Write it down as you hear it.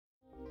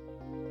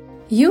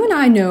You and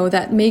I know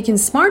that making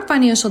smart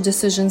financial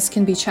decisions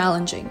can be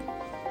challenging.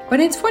 But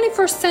in the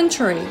 21st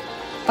century,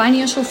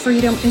 financial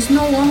freedom is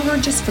no longer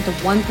just for the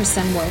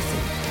 1%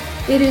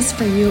 wealthy. It is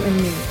for you and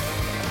me.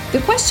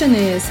 The question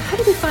is, how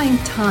do we find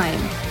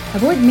time,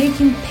 avoid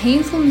making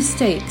painful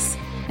mistakes,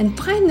 and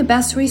find the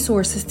best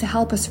resources to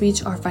help us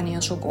reach our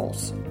financial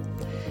goals?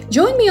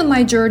 Join me on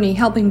my journey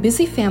helping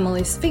busy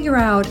families figure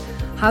out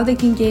how they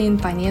can gain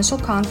financial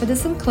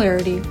confidence and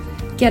clarity,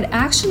 get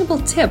actionable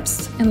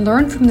tips, and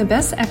learn from the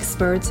best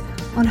experts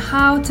on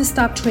how to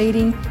stop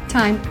trading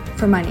time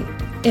for money.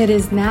 It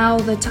is now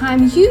the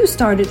time you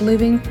started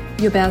living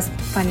your best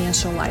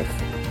financial life.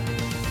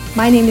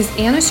 My name is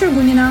Anna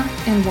Shergunina,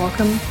 and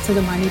welcome to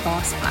the Money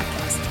Boss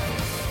Podcast.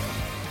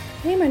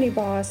 Hey Money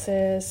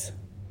Bosses,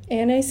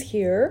 Anna is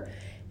here,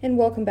 and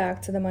welcome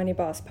back to the Money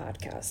Boss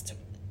Podcast.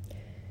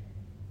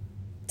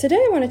 Today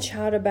I want to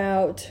chat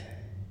about,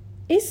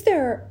 is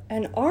there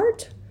an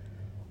art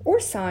or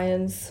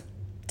science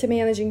to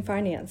managing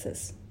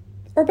finances,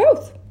 or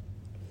both?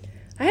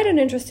 I had an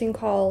interesting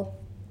call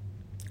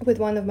with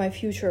one of my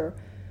future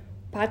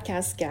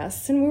podcast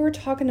guests, and we were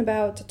talking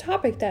about a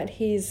topic that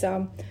he's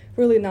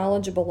really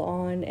knowledgeable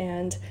on,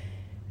 and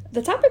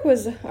the topic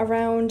was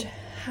around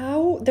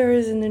how there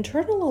is an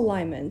internal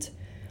alignment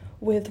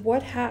with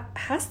what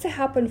has to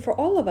happen for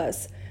all of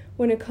us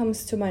when it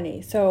comes to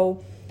money.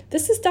 So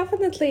this is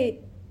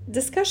definitely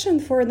discussion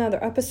for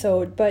another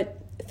episode,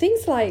 but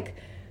things like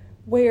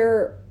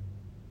where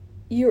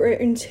you're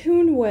in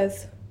tune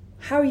with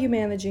how you're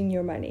managing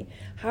your money,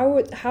 how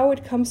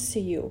it comes to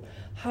you,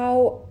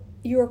 how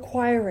you're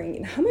acquiring,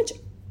 and how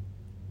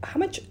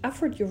much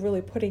effort you're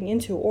really putting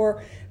into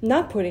or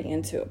not putting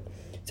into.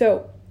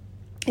 So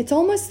it's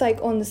almost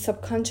like on the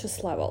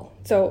subconscious level.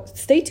 So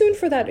stay tuned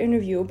for that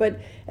interview. But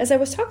as I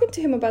was talking to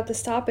him about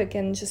this topic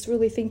and just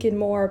really thinking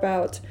more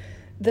about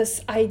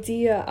this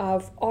idea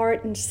of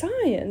art and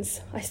science,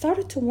 I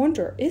started to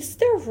wonder, is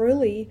there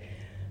really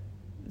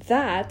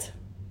that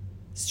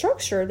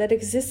structure that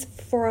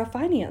exists for our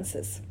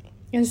finances?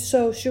 And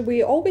so should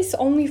we always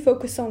only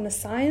focus on the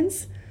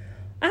science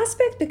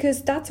aspect?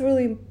 Because that's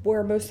really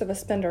where most of us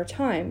spend our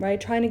time, right?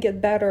 Trying to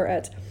get better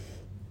at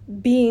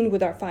being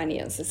with our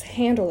finances,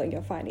 handling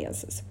your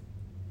finances.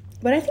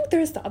 But I think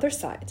there's the other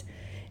side,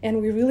 and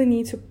we really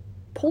need to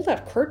pull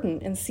that curtain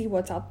and see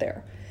what's out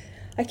there.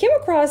 I came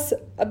across,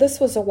 this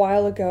was a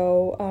while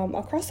ago,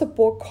 across a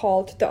book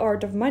called The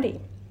Art of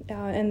Money.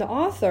 And the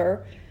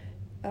author,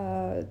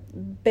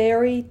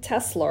 Bari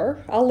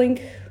Tessler, I'll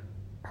link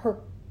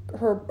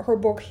her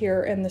book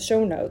here in the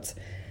show notes.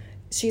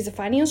 She's a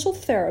financial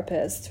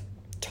therapist,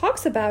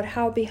 talks about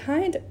how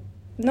behind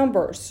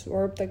numbers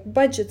or like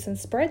budgets and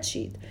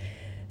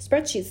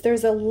spreadsheets,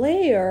 there's a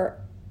layer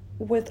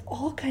with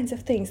all kinds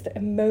of things, the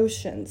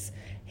emotions,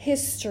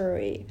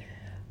 history,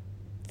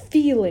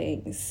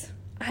 feelings,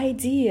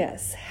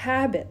 ideas,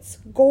 habits,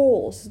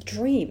 goals,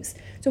 dreams.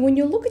 So when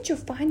you look at your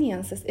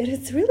finances,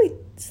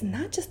 it's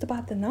not just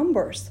about the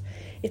numbers.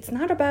 It's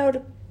not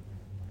about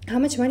how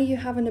much money you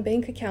have in a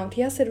bank account.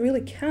 Yes, it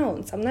really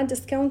counts. I'm not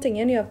discounting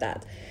any of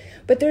that.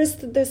 But there's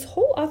this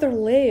whole other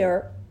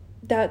layer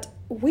that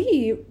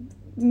we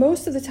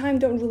most of the time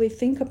don't really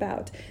think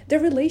about. The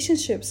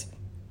relationships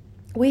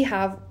we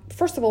have,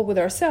 first of all, with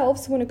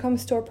ourselves when it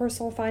comes to our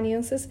personal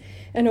finances,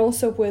 and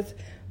also with,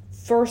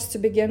 first to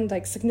begin,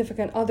 like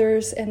significant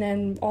others, and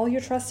then all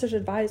your trusted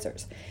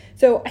advisors.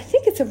 So I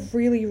think it's a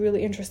really,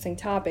 really interesting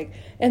topic.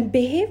 And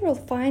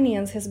behavioral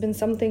finance has been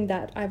something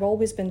that I've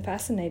always been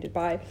fascinated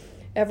by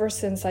ever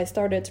since I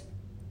started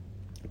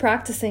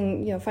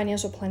practicing,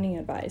 financial planning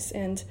advice.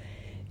 And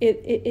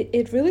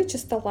it really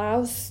just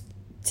allows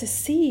to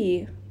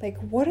see, like,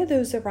 what are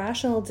those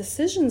irrational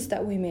decisions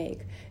that we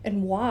make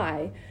and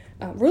why,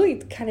 really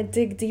kind of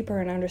dig deeper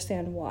and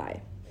understand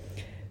why.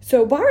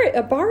 So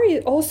Bari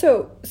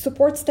also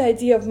supports the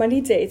idea of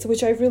money dates,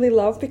 which I really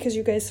love, because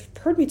you guys have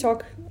heard me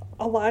talk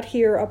a lot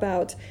here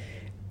about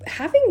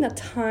having the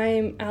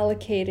time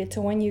allocated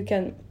to when you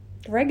can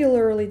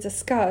regularly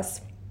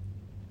discuss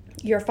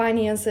your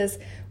finances,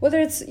 whether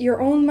it's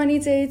your own money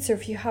dates or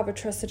if you have a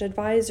trusted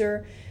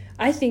advisor.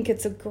 I think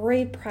it's a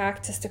great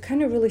practice to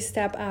kind of really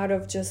step out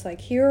of just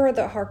like, here are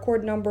the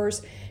hardcore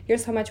numbers,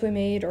 here's how much we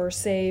made or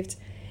saved,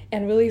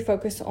 and really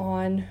focus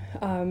on,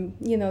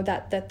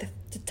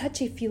 the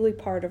touchy-feely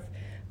part of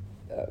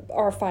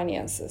our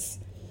finances.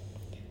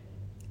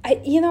 I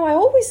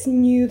always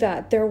knew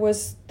that there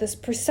was this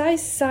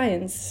precise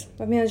science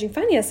of managing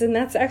finance, and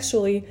that's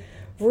actually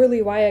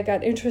really why I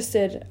got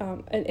interested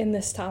in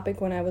this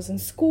topic when I was in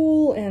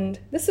school, and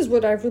this is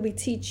what I really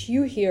teach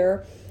you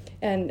here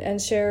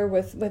and share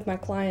with my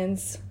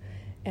clients.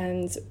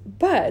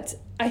 But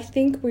I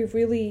think we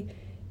really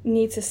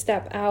need to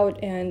step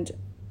out, and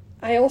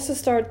I also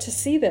start to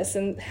see this,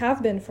 and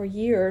have been for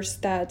years,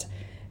 that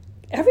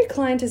every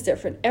client is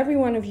different. Every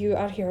one of you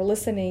out here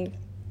listening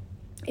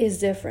is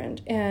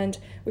different, and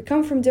we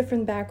come from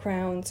different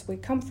backgrounds, we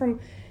come from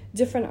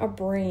different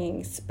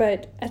upbringings,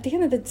 but at the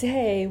end of the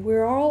day,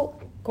 we're all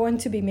going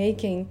to be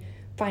making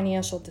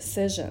financial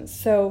decisions.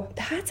 So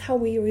that's how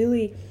we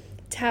really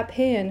tap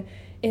in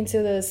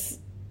into this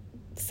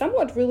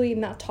somewhat really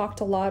not talked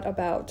a lot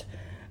about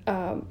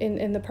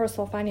in the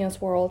personal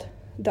finance world,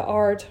 the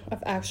art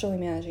of actually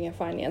managing your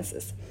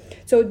finances.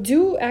 So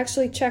do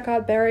actually check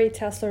out Barry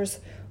Tesler's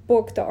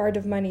book, The Art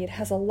of Money. It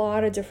has a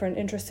lot of different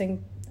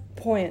interesting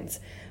points.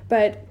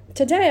 But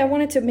today I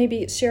wanted to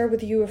maybe share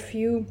with you a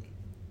few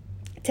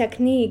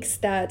techniques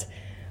that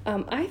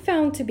I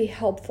found to be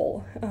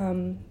helpful.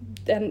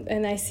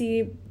 And I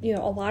see, a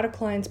lot of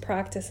clients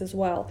practice as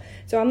well.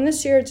 So I'm going to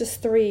share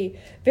just 3,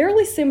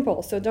 fairly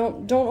simple. So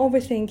don't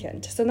overthink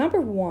it. So number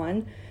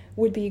 1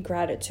 would be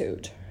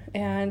gratitude.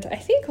 And I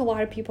think a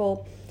lot of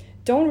people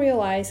don't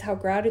realize how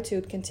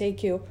gratitude can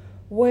take you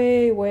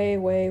way, way,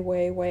 way,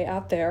 way, way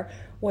out there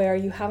where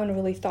you haven't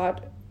really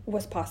thought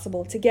was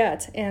possible to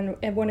get. And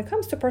when it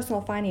comes to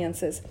personal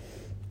finances,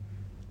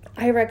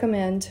 I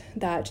recommend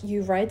that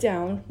you write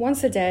down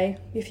once a day.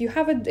 If you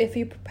have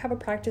a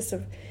practice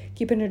of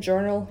keeping a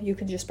journal, you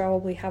can just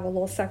probably have a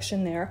little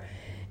section there,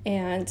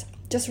 and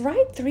just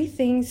write 3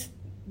 things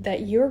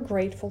that you're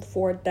grateful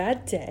for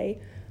that day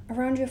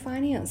around your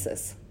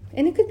finances.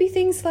 And it could be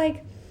things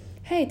like,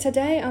 hey,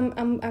 today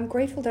I'm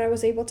grateful that I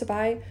was able to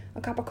buy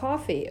a cup of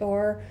coffee,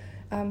 or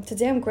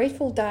today I'm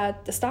grateful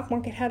that the stock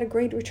market had a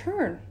great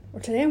return, or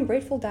today I'm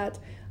grateful that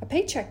a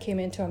paycheck came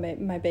into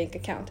my bank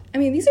account. I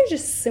mean, these are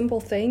just simple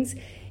things.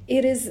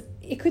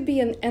 It could be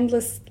an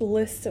endless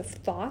list of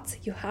thoughts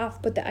you have,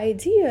 but the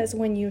idea is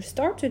when you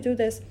start to do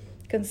this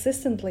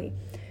consistently,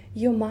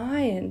 your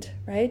mind,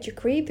 right? You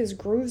create these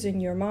grooves in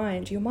your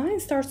mind. Your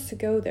mind starts to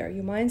go there.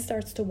 Your mind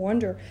starts to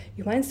wonder.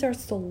 Your mind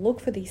starts to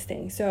look for these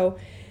things. So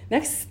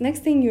next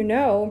thing you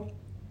know,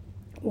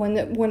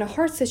 when a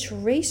hard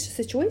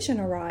situation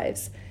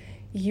arrives,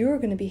 you're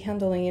going to be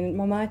handling it in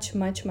a much,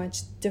 much,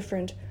 much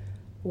different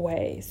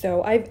way.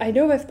 So I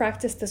know I've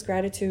practiced this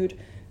gratitude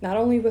not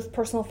only with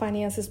personal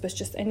finances, but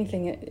just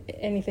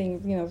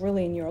anything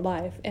really in your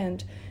life.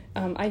 And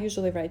I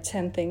usually write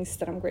 10 things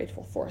that I'm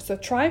grateful for. So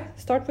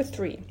start with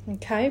 3,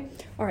 okay?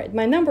 All right,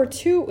 my number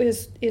 2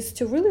 is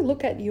to really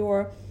look at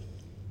your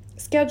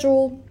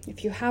schedule,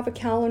 if you have a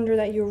calendar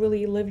that you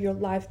really live your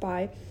life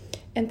by,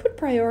 and put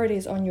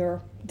priorities on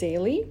your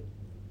daily,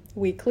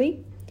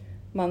 weekly,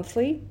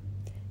 monthly,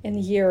 and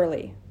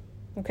yearly.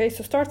 Okay,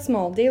 so start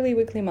small, daily,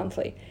 weekly,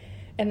 monthly.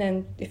 And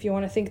then if you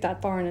want to think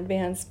that far in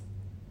advance,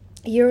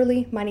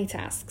 yearly money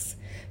tasks.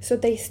 So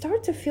they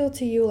start to feel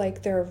to you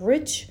like they're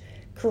rich,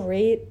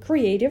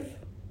 creative,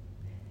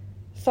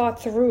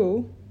 thought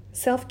through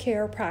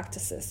self-care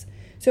practices.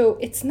 So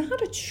it's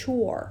not a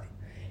chore.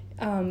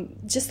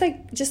 Just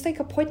like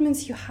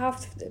appointments you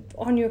have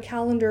on your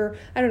calendar.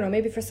 I don't know,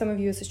 maybe for some of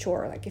you it's a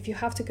chore. Like if you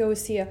have to go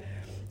see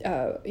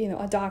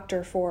a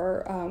doctor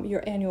for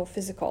your annual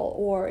physical,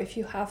 or if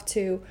you have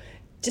to,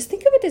 just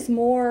think of it as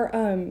more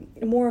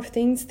of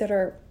things that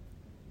are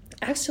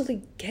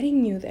actually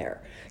getting you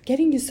there,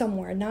 getting you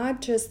somewhere,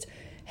 not just,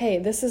 hey,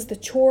 this is the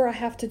chore I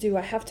have to do.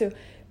 I have to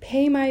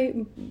pay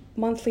my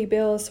monthly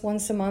bills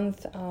once a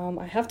month.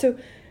 I have to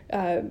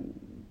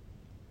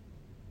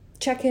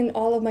check in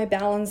all of my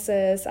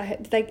balances.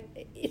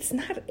 It's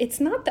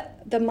not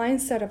the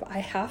mindset of I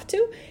have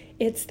to.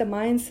 It's the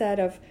mindset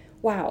of,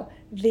 wow,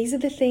 these are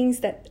the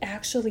things that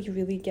actually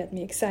really get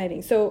me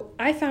exciting. So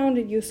I found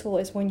it useful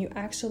is when you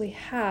actually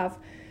have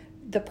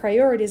the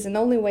priorities. And the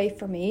only way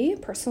for me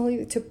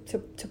personally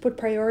to put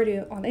priority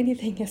on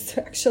anything is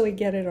to actually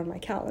get it on my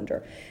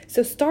calendar.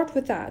 So start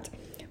with that.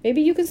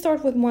 Maybe you can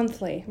start with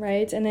monthly,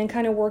 right? And then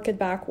kind of work it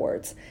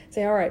backwards.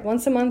 Say, all right,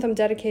 once a month I'm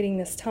dedicating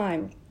this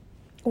time.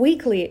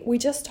 Weekly, we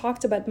just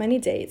talked about money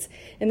dates.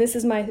 And this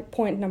is my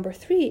point number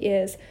 3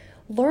 is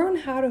learn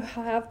how to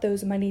have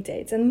those money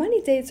dates. And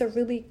money dates are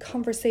really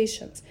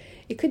conversations.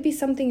 It could be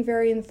something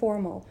very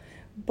informal.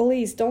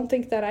 Please don't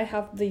think that I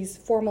have these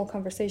formal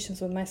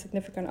conversations with my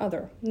significant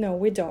other. No,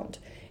 we don't.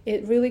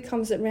 It really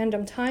comes at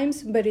random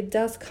times, but it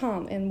does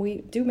come. And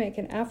we do make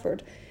an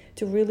effort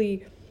to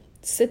really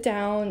sit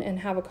down and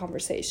have a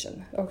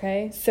conversation,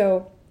 okay?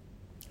 So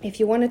if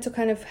you wanted to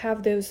kind of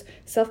have those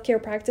self-care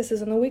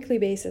practices on a weekly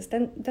basis,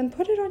 then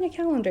put it on your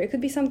calendar. It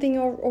could be something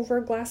over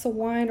a glass of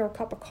wine or a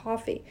cup of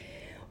coffee.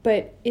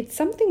 But it's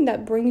something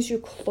that brings you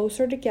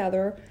closer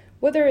together,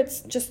 whether it's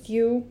just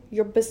you,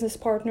 your business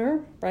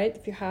partner, right,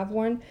 if you have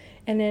one,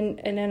 and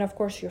then of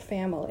course your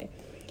family.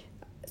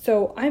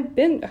 So I've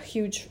been a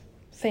huge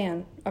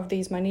fan of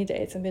these money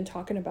dates and been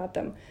talking about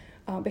them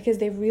because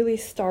they really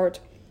start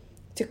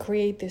to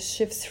create these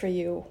shifts for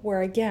you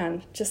where,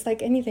 again, just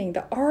like anything,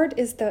 the art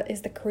is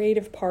the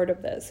creative part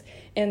of this.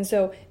 And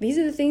so these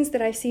are the things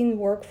that I've seen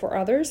work for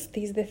others.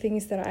 These are the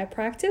things that I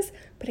practice.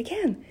 But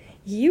again,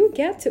 you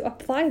get to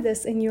apply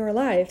this in your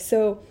life.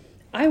 So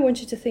I want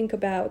you to think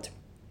about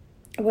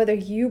whether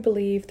you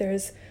believe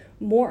there's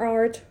more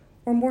art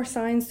or more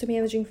science to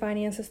managing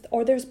finances,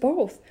 or there's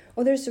both,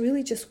 or there's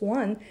really just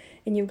one,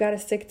 and you've got to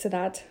stick to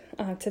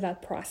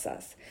that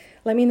process.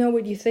 Let me know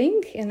what you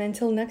think, and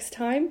until next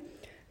time,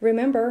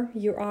 remember,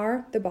 you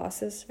are the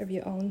bosses of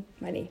your own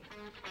money.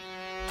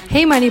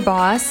 Hey, Money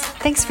Boss.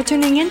 Thanks for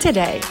tuning in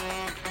today.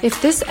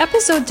 If this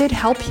episode did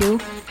help you,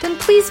 then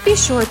please be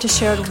sure to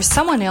share it with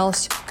someone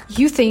else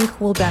you think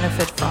will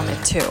benefit from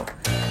it too.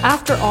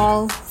 After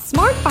all,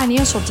 smart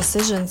financial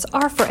decisions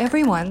are for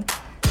everyone.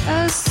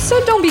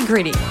 So don't be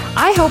greedy.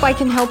 I hope I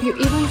can help you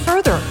even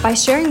further by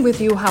sharing with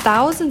you how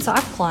thousands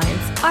of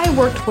clients I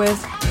worked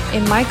with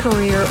in my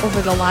career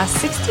over the last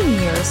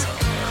 16 years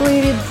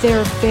created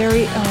their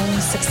very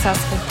own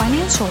successful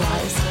financial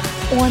lives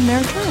on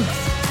their terms.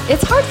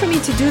 It's hard for me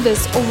to do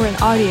this over an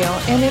audio,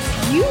 and if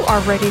you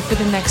are ready for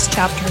the next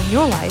chapter in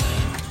your life,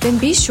 then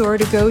be sure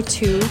to go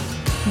to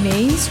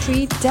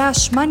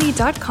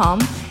mainstreet-money.com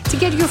to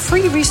get your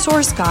free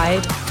resource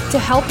guide to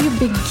help you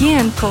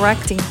begin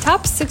correcting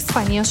top 6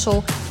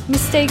 financial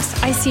mistakes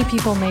I see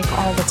people make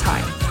all the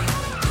time,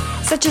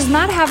 such as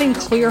not having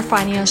clear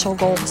financial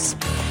goals,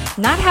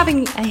 not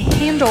having a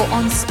handle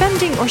on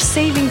spending or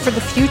saving for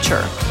the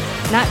future,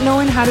 not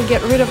knowing how to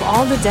get rid of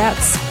all the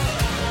debts,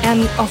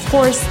 and of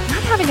course,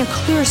 not having a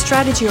clear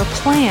strategy or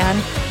plan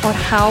on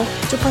how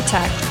to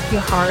protect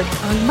your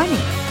hard-earned money.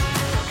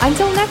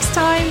 Until next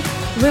time,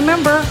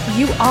 remember,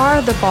 you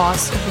are the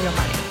boss of your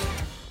money.